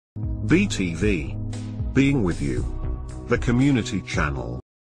BTV. Being with you. The community channel.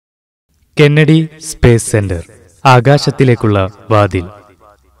 Kennedy space centre. ആകാശത്തിലേക്കുള്ള വാതിൽ.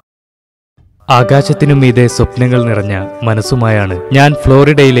 ആകാശത്തിനു മീതെ സ്വപ്നങ്ങൾ നിറഞ്ഞ മനസ്സുമായാണ് ഞാൻ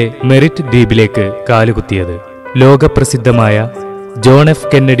ഫ്ലോറിഡയിലെ മെറിറ്റ് ദ്വീപിലേക്ക് കാലുകുത്തിയത്. ലോകപ്രസിദ്ധമായ John F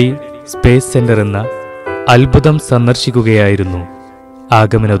Kennedy space centre എന്ന അത്ഭുതം സന്ദർശിക്കുകയായിരുന്നു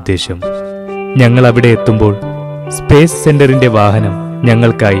ആഗമനോദ്ദേശം. ഞങ്ങൾ അവിടെ എത്തുമ്പോൾ സ്പേസ് സെന്ററിന്റെ വാഹനം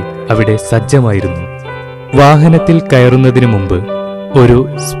ഞങ്ങൾക്കായി അവിടെ സജ്ജമായിരുന്നു. വാഹനത്തിൽ കയറുന്നതിനു മുമ്പ്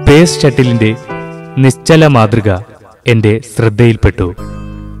ഒരു സ്പേസ് ഷട്ടിലിന്റെ നിശ്ചല മാതൃക എന്റെ ശ്രദ്ധയിൽപ്പെട്ടു.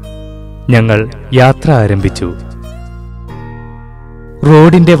 ഞങ്ങൾ യാത്ര ആരംഭിച്ചു.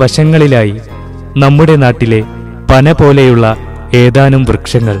 റോഡിന്റെ വശങ്ങളിലായി നമ്മുടെ നാട്ടിലെ പന പോലെയുള്ള ഏതാനും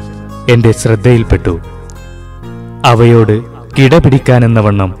വൃക്ഷങ്ങൾ എന്റെ ശ്രദ്ധയിൽപ്പെട്ടു. അവയോട്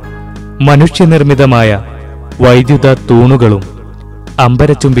കിടപിടിക്കാനെന്നവണ്ണം മനുഷ്യനിർമ്മിതമായ വൈദ്യുത തൂണുകളും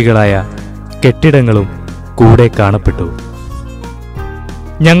അമ്പരച്ചുംബികളായ കെട്ടിടങ്ങളും കൂടെ കാണപ്പെട്ടു.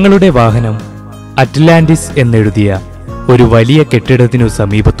 ഞങ്ങളുടെ വാഹനം അറ്റ്ലാന്റിസ് എന്നെഴുതിയ ഒരു വലിയ കെട്ടിടത്തിനു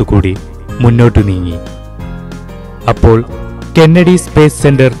സമീപത്തുകൂടി മുന്നോട്ടു നീങ്ങി. അപ്പോൾ കെന്നഡി സ്പേസ്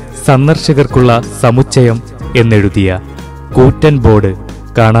സെന്റർ സന്ദർശകർക്കുള്ള സമുച്ചയം എന്നെഴുതിയ കൂറ്റൻ ബോർഡ്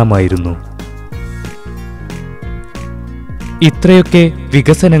കാണാമായിരുന്നു. ഇത്രയൊക്കെ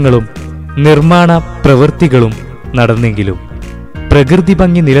വികസനങ്ങളും നിർമ്മാണ പ്രവൃത്തികളും നടന്നെങ്കിലും പ്രകൃതി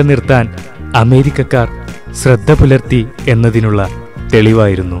ഭംഗി നിലനിർത്താൻ അമേരിക്കക്കാർ ശ്രദ്ധ പുലർത്തി എന്നതിനുള്ള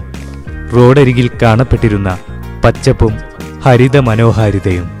തെളിവായിരുന്നു റോഡരികിൽ കാണപ്പെട്ടിരുന്ന പച്ചപ്പും ഹരിത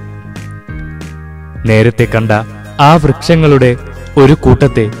മനോഹാരിതയും. നേരത്തെ കണ്ട ആ വൃക്ഷങ്ങളുടെ ഒരു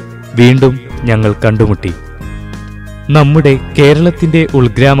കൂട്ടത്തെ വീണ്ടും ഞങ്ങൾ കണ്ടുമുട്ടി. നമ്മുടെ കേരളത്തിന്റെ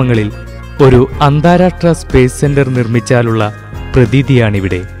ഉൾഗ്രാമങ്ങളിൽ ഒരു അന്താരാഷ്ട്ര സ്പേസ് സെന്റർ നിർമ്മിച്ചാലുള്ള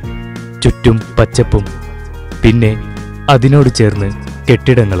പ്രതീതിയാണിവിടെ. ചുറ്റും പച്ചപ്പും പിന്നെ അതിനോട് ചേർന്ന്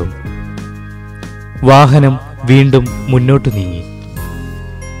കെട്ടിടങ്ങളും. വാഹനം വീണ്ടും മുന്നോട്ടു നീങ്ങി.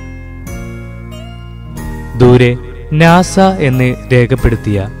 ദൂരെ നാസ എന്ന്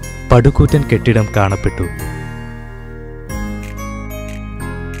രേഖപ്പെടുത്തിയ പടുകൂറ്റൻ കെട്ടിടം കാണപ്പെട്ടു.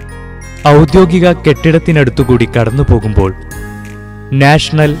 ഔദ്യോഗിക കെട്ടിടത്തിനടുത്തുകൂടി കടന്നു പോകുമ്പോൾ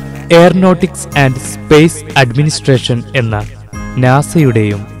national aeronautics and space administration എന്ന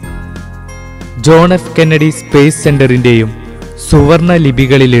നാസയുടെയും ജോൺ എഫ് കെന്നഡി സ്പേസ് സെന്ററിന്റെയും സുവർണ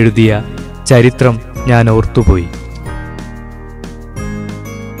ലിപികളിൽ എഴുതിയ ചരിത്രം ഞാൻ ഓർത്തുപോയി.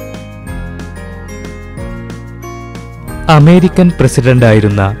 അമേരിക്കൻ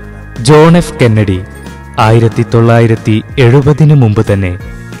പ്രസിഡന്റായിരുന്ന ജോൺ എഫ് കെന്നഡി 1970 മുമ്പ് തന്നെ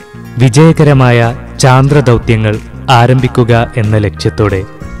വിജയകരമായ ചാന്ദ്രദൗത്യങ്ങൾ ആരംഭിക്കുക എന്ന ലക്ഷ്യത്തോടെ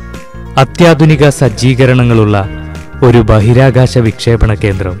അത്യാധുനിക സജ്ജീകരണങ്ങളുള്ള ഒരു ബഹിരാകാശ വിക്ഷേപണ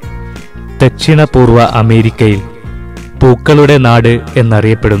കേന്ദ്രം ദക്ഷിണപൂർവ അമേരിക്കയിൽ പൂക്കളുടെ നാട്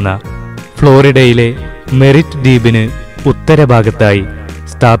എന്നറിയപ്പെടുന്ന ഫ്ലോറിഡയിലെ മെറിറ്റ് ദ്വീപിന് ഉത്തരഭാഗത്തായി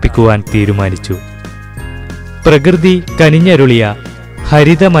സ്ഥാപിക്കുവാൻ തീരുമാനിച്ചു. പ്രകൃതി കനിഞ്ഞരുളിയ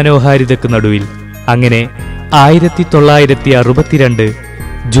ഹരിത മനോഹാരിതയ്ക്കു നടുവിൽ അങ്ങനെ 1962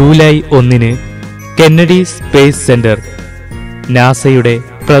 ജൂലൈ 1 കെന്നഡി സ്പേസ് സെന്റർ നാസയുടെ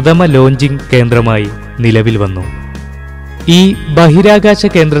പ്രഥമ ലോഞ്ചിംഗ് കേന്ദ്രമായി നിലവിൽ വന്നു. ഈ ബഹിരാകാശ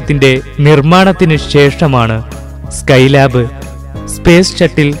കേന്ദ്രത്തിന്റെ നിർമ്മാണത്തിന് ശേഷമാണ് സ്കൈലാബ്, സ്പേസ്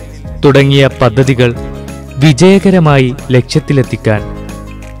ഷട്ടിൽ തുടങ്ങിയ പദ്ധതികൾ വിജയകരമായി ലക്ഷ്യത്തിലെത്തിക്കാൻ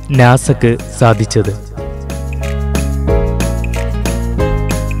നാസക്ക് സാധിച്ചത്.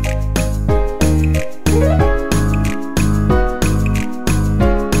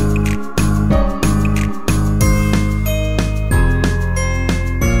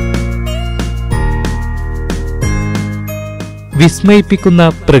 വിസ്മയിപ്പിക്കുന്ന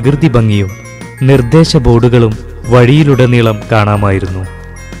പ്രകൃതി ഭംഗിയും നിർദ്ദേശ ബോർഡുകളും വഴിയിലുടനീളം കാണാമായിരുന്നു.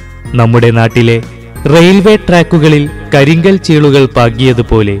 നമ്മുടെ നാട്ടിലെ റെയിൽവേ ട്രാക്കുകളിൽ കരിങ്കൽ ചീളുകൾ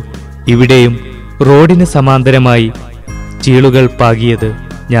പാകിയതുപോലെ ഇവിടെയും റോഡിന് സമാന്തരമായി ചീളുകൾ പാകിയത്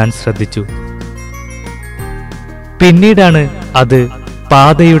ഞാൻ ശ്രദ്ധിച്ചു. പിന്നീടാണ് അത്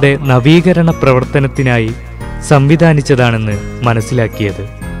പാതയുടെ നവീകരണ പ്രവർത്തനത്തിനായി സംവിധാനിച്ചതാണെന്ന് മനസ്സിലാക്കിയത്.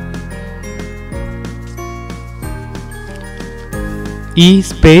 ഈ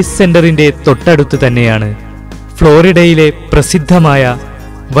സ്പേസ് സെന്ററിന്റെ തൊട്ടടുത്ത് തന്നെയാണ് ഫ്ലോറിഡയിലെ പ്രസിദ്ധമായ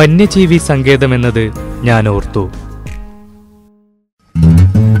വന്യജീവി സങ്കേതമെന്നത് ഞാൻ ഓർത്തു.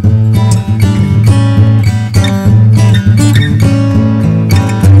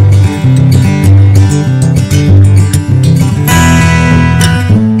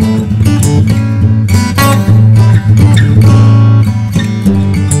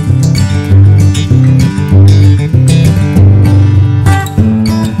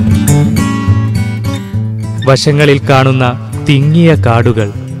 വശങ്ങളിൽ കാണുന്ന തിങ്ങിയ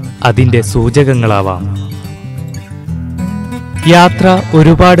കാടുകൾ അതിൻ്റെ സൂചകങ്ങളാവാം. യാത്ര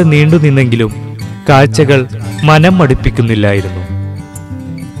ഒരുപാട് നീണ്ടുനിന്നെങ്കിലും കാഴ്ചകൾ മനം മടുപ്പിക്കുന്നില്ലായിരുന്നു.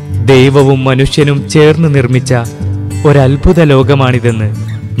 ദൈവവും മനുഷ്യനും ചേർന്ന് നിർമ്മിച്ച ഒരത്ഭുത ലോകമാണിതെന്ന്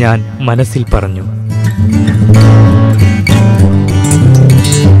ഞാൻ മനസ്സിൽ പറഞ്ഞു.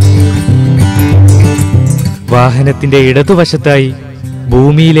 വാഹനത്തിന്റെ ഇടതുവശത്തായി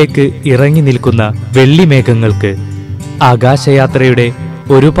ഭൂമിയിലേക്ക് ഇറങ്ങി നിൽക്കുന്ന വെള്ളിമേഘങ്ങൾക്ക് ആകാശയാത്രയുടെ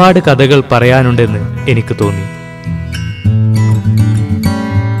ഒരുപാട് കഥകൾ പറയാനുണ്ടെന്ന് എനിക്ക് തോന്നി.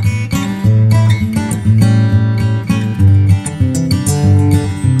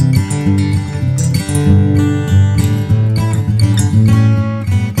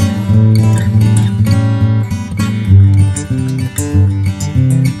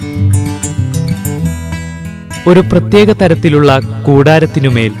 ഒരു പ്രത്യേക തരത്തിലുള്ള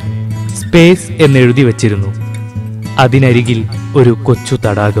കൂടാരത്തിനുമേൽ സ്പേസ് എന്നെഴുതി വച്ചിരുന്നു. അതിനരികിൽ ഒരു കൊച്ചു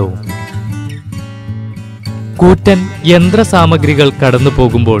തടാകവും. കൂറ്റൻ യന്ത്രസാമഗ്രികൾ കടന്നു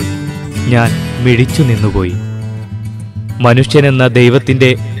പോകുമ്പോൾ ഞാൻ മിഴിച്ചു നിന്നുപോയി. മനുഷ്യനെന്ന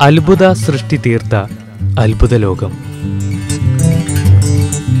ദൈവത്തിന്റെ അത്ഭുത സൃഷ്ടി തീർത്ത അത്ഭുത ലോകം.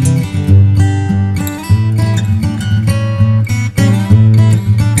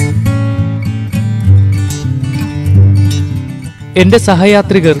 എന്റെ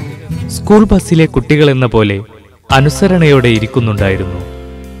സഹയാത്രികർ സ്കൂൾ ബസ്സിലെ കുട്ടികളെന്ന പോലെ അനുസരണയോടെ ഇരിക്കുന്നുണ്ടായിരുന്നു.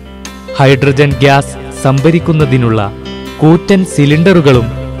 ഹൈഡ്രജൻ ഗ്യാസ് സംഭരിക്കുന്നതിനുള്ള കൂറ്റൻ സിലിണ്ടറുകളും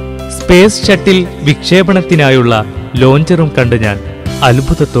സ്പേസ് ഷട്ടിൽ വിക്ഷേപണത്തിനായുള്ള ലോഞ്ചറും കണ്ട് ഞാൻ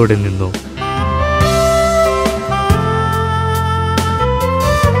അത്ഭുതത്തോടെ നിന്നു.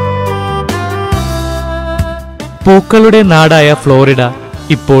 പൂക്കളുടെ നാടായ ഫ്ലോറിഡ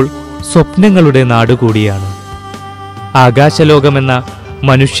ഇപ്പോൾ സ്വപ്നങ്ങളുടെ നാടുകൂടിയാണ്. ആകാശലോകമെന്ന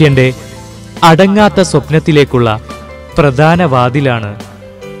മനുഷ്യന്റെ അടങ്ങാത്ത സ്വപ്നത്തിലേക്കുള്ള പ്രധാന വാതിലാണ്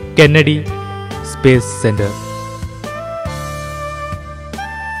കെന്നഡി സ്പേസ് സെന്റർ.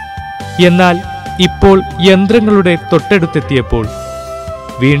 എന്നാൽ ഇപ്പോൾ യന്ത്രങ്ങളുടെ തൊട്ടടുത്തെത്തിയപ്പോൾ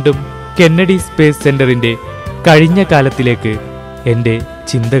വീണ്ടും കെന്നഡി സ്പേസ് സെന്ററിന്റെ കഴിഞ്ഞ കാലത്തിലേക്ക് എന്റെ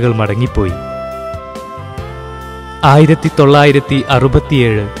ചിന്തകൾ മടങ്ങിപ്പോയി.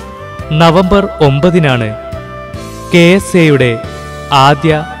 1967 നവംബർ 9-നാണ് KSAയുടെ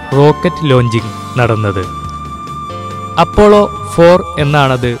ആദ്യ റോക്കറ്റ് ലോഞ്ചിങ് നടന്നത്. അപ്പോളോ 4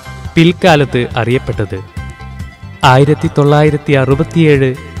 എന്നാണത് പിൽക്കാലത്ത് അറിയപ്പെട്ടത്. 1967,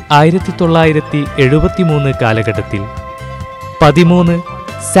 1973 കാലഘട്ടത്തിൽ 13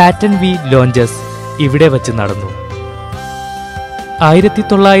 സാറ്റൻ വി ലോഞ്ചസ് ഇവിടെ വച്ച് നടന്നു.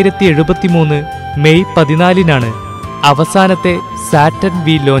 1973 മെയ് 14-നാണ് അവസാനത്തെ സാറ്റൻ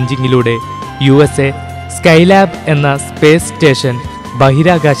വി ലോഞ്ചിങ്ങിലൂടെ USA സ്കൈലാബ് എന്ന സ്പേസ് സ്റ്റേഷൻ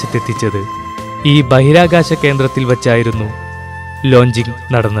ബഹിരാകാശത്തെത്തിച്ചത്. ഈ ബഹിരാകാശ കേന്ദ്രത്തിൽ വച്ചായിരുന്നു ലോഞ്ചിങ്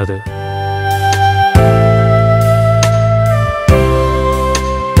നടന്നത്.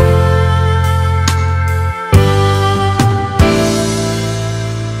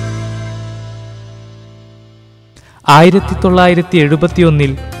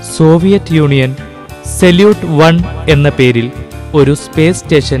 ൽ സോവിയറ്റ് യൂണിയൻ സെല്യൂട്ട് 1 എന്ന പേരിൽ ഒരു സ്പേസ്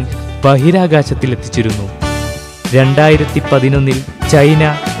സ്റ്റേഷൻ ബഹിരാകാശത്തിലെത്തിച്ചിരുന്നു. 2011 ചൈന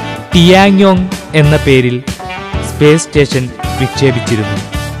ടിയാങ്യോങ് എന്ന പേരിൽ സ്പേസ് സ്റ്റേഷൻ വിക്ഷേപിച്ചിരുന്നു.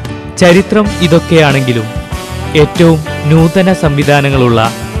 ചരിത്രം ഇതൊക്കെയാണെങ്കിലും ഏറ്റവും നൂതന സംവിധാനങ്ങളുള്ള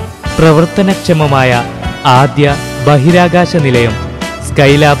പ്രവർത്തനക്ഷമമായ ആദ്യ ബഹിരാകാശ നിലയം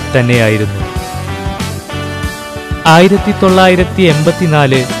സ്കൈലാബ് തന്നെയായിരുന്നു.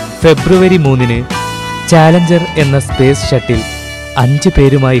 1984 ഫെബ്രുവരി 3-ന് ചാലഞ്ചർ എന്ന സ്പേസ് ഷട്ടിൽ 5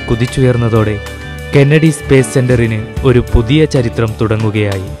 പേരുമായി കുതിച്ചുയർന്നതോടെ കെന്നഡി സ്പേസ് സെന്ററിന് ഒരു പുതിയ ചരിത്രം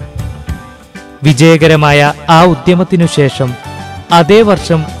തുടങ്ങുകയായി. വിജയകരമായ ആ ഉദ്യമത്തിനു ശേഷം അതേ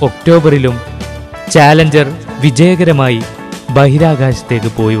വർഷം ഒക്ടോബറിലും ചാലഞ്ചർ വിജയകരമായി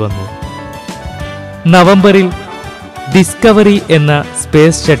ബഹിരാകാശത്തേക്ക് പോയി വന്നു. നവംബറിൽ ഡിസ്കവറി എന്ന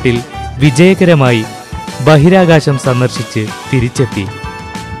സ്പേസ് ഷട്ടിൽ വിജയകരമായി ബഹിരാകാശം സന്ദർശിച്ച് തിരിച്ചെത്തി.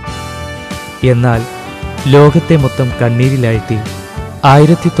 എന്നാൽ ലോകത്തെ മൊത്തം കണ്ണീരിലാഴ്ത്തി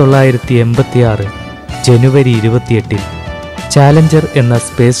 1986 ജനുവരി 28-ൽ ചാലഞ്ചർ എന്ന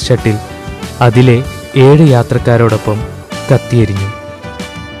സ്പേസ് ഷട്ടിൽ അതിലെ 7 യാത്രക്കാരോടൊപ്പം കത്തിയെരിഞ്ഞു.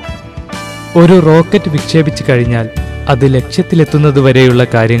 ഒരു റോക്കറ്റ് വിക്ഷേപിച്ചു കഴിഞ്ഞാൽ അത് ലക്ഷ്യത്തിലെത്തുന്നതുവരെയുള്ള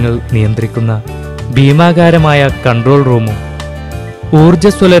കാര്യങ്ങൾ നിയന്ത്രിക്കുന്ന ഭീമാകാരമായ കൺട്രോൾ റൂമും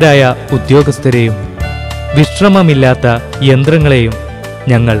ഊർജ്ജസ്വലരായ ഉദ്യോഗസ്ഥരെയും വിശ്രമമില്ലാത്ത യന്ത്രങ്ങളെയും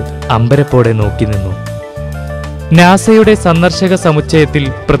ഞങ്ങൾ അമ്പരപ്പോടെ നോക്കി നിന്നു. നാസയുടെ സന്ദർശക സമുച്ചയത്തിൽ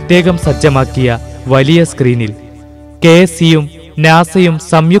പ്രത്യേകം സജ്ജമാക്കിയ വലിയ സ്ക്രീനിൽ KSCയും നാസയും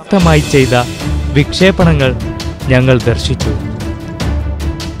സംയുക്തമായി ചെയ്ത വിക്ഷേപണങ്ങൾ ഞങ്ങൾ ദർശിച്ചു.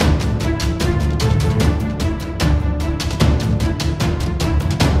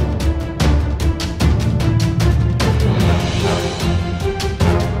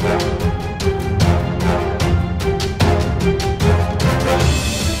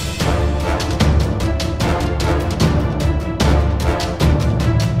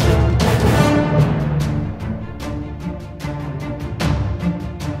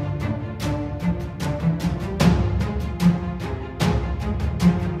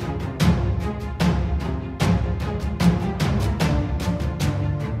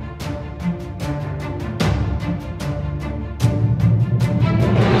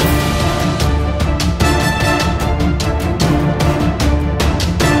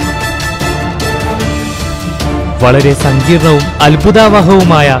 വളരെ സങ്കീർണവും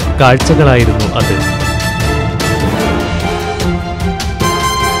അത്ഭുതാവഹവുമായ കാഴ്ചകളായിരുന്നു അത്.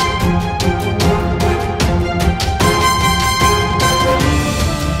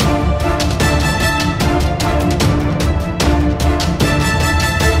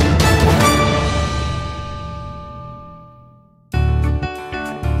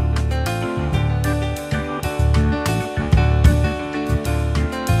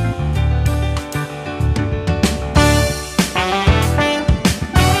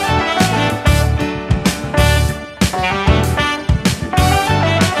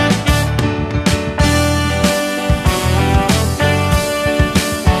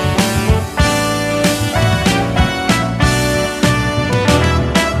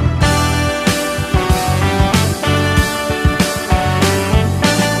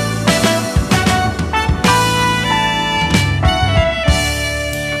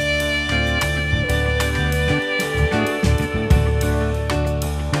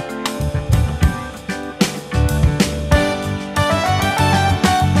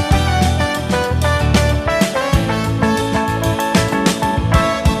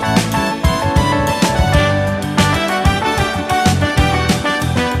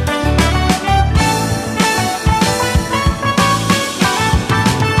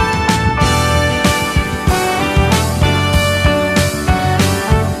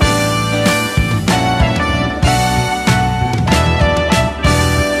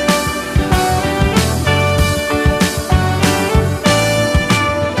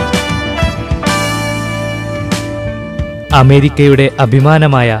 അമേരിക്കയുടെ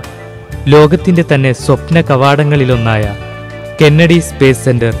അഭിമാനമായ, ലോകത്തിന്റെ തന്നെ സ്വപ്ന കവാടങ്ങളിലൊന്നായ കെന്നഡി സ്പേസ്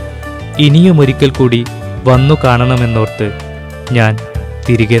സെന്റർ ഇനിയുമൊരിക്കൽ കൂടി വന്നു കാണണമെന്നോർത്ത് ഞാൻ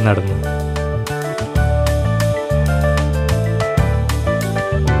തിരികെ നടന്നു.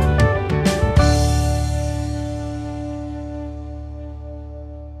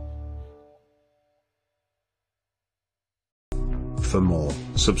 For more,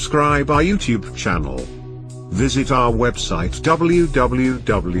 subscribe our YouTube channel. Visit our website www.btv.in,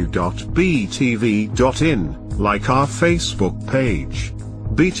 like our Facebook page,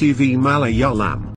 BTV Malayalam.